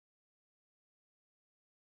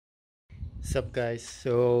What's up guys?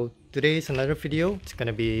 So today is another video. It's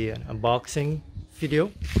gonna be an unboxing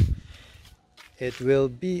video. It will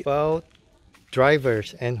be about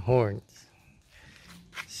drivers and horns.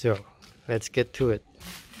 So let's get to it.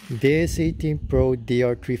 DS18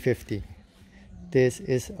 PRO-DR350. This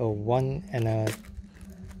is a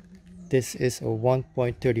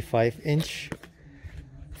 1.35 inch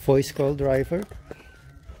voice coil driver.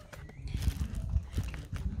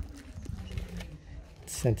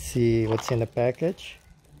 Let's see what's in the package.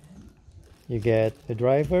 You get the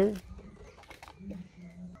driver,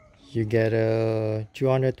 you get a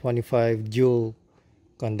 225 joule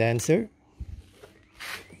condenser,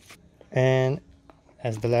 and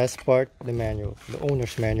as the last part, the manual, the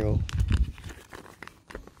owner's manual.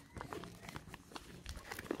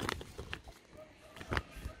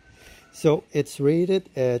 So it's rated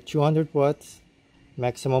at 200 watts,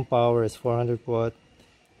 maximum power is 400 watt,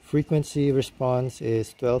 frequency response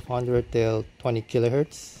is 1200 till 20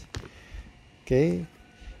 kilohertz. Okay,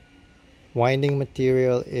 winding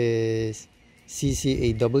material is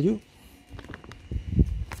CCAW.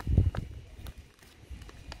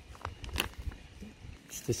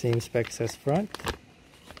 It's the same specs as front.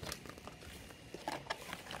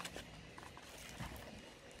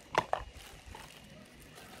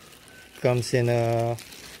 Comes in a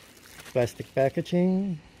plastic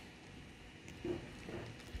packaging.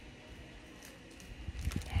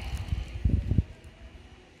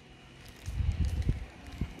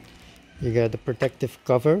 You got the protective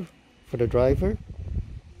cover for the driver.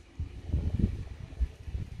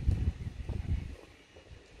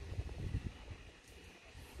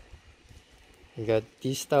 You got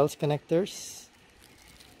these styles connectors.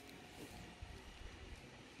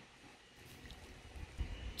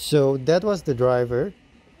 So that was the driver,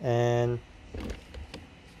 and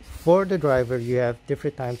for the driver you have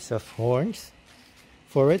different types of horns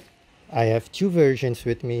for it. I have two versions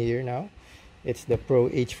with me here now. It's the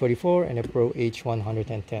PRO-H44 and the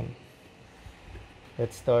PRO-H110.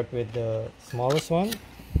 Let's start with the smallest one.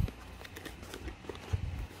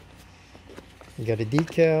 You got a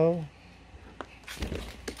decal.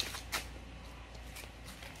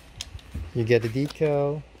 You get the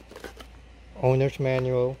decal, owner's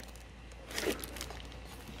manual,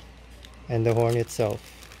 and the horn itself.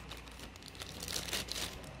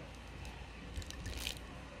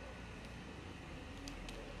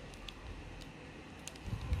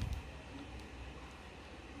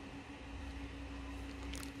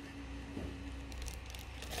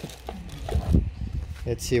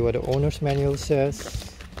 Let's see what the owner's manual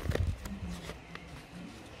says.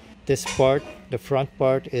 This part, the front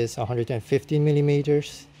part, is 115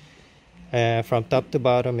 millimeters. From top to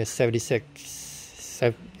bottom is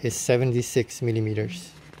 76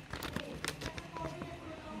 millimeters.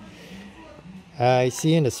 I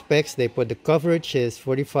see in the specs they put the coverage is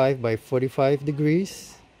 45 by 45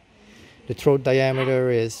 degrees. The throat diameter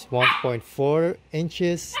is 1.4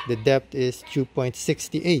 inches. The depth is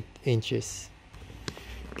 2.68 inches.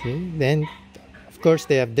 Okay, then of course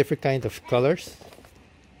they have different kinds of colors.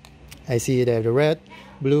 I see they have the red,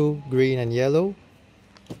 blue, green, and yellow.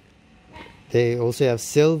 They also have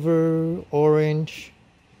silver, orange,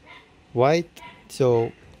 white.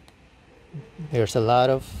 So there's a lot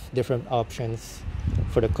of different options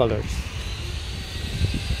for the colors.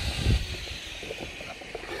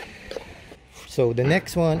 So the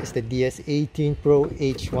next one is the DS18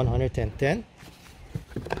 PRO-H110.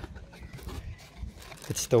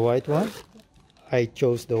 It's the white one. I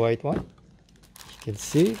chose the white one. You can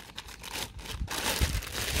see.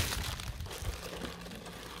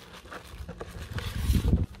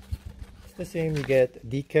 It's the same. You get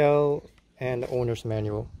decal and the owner's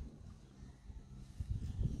manual.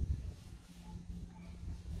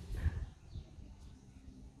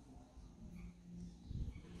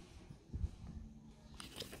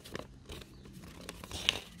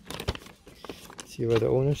 See what the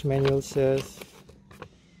owner's manual says.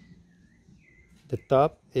 The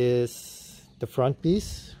top is the front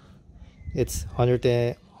piece. It's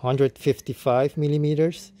 155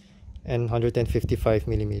 millimeters and 155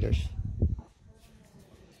 millimeters.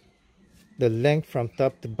 The length from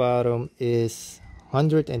top to bottom is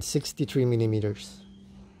 163 millimeters.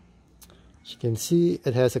 As you can see,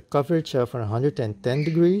 it has a coverage of 110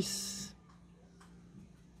 degrees.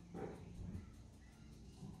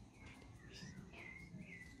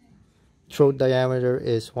 Throat diameter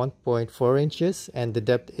is 1.4 inches and the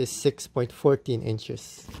depth is 6.14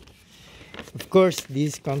 inches. Of course,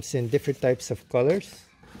 these comes in different types of colors.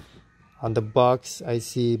 On the box, I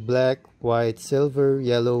see black, white, silver,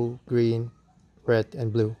 yellow, green, red,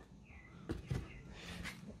 and blue.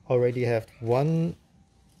 Already have one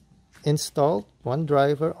installed one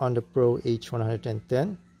driver on the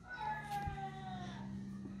PRO-H110.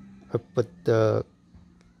 I put the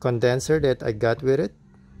condenser that I got with it.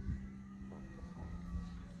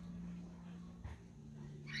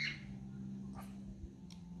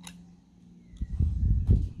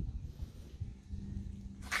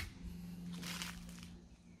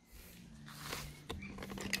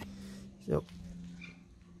 So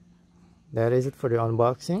that is it for the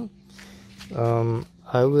unboxing.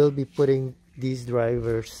 I will be putting these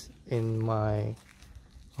drivers in my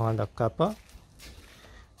Honda Kappa.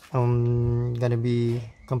 I'm gonna be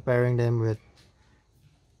comparing them with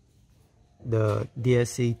the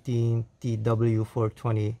DS18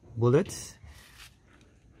 TW420 bullets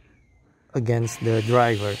against the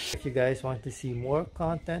driver. If you guys want to see more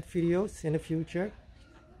content videos in the future,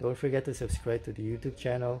 don't forget to subscribe to the YouTube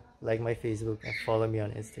channel, like my Facebook, and follow me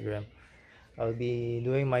on Instagram. I'll be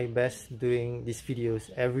doing my best doing these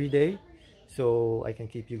videos every day so I can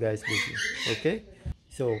keep you guys busy. Okay?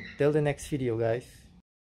 So till the next video, guys.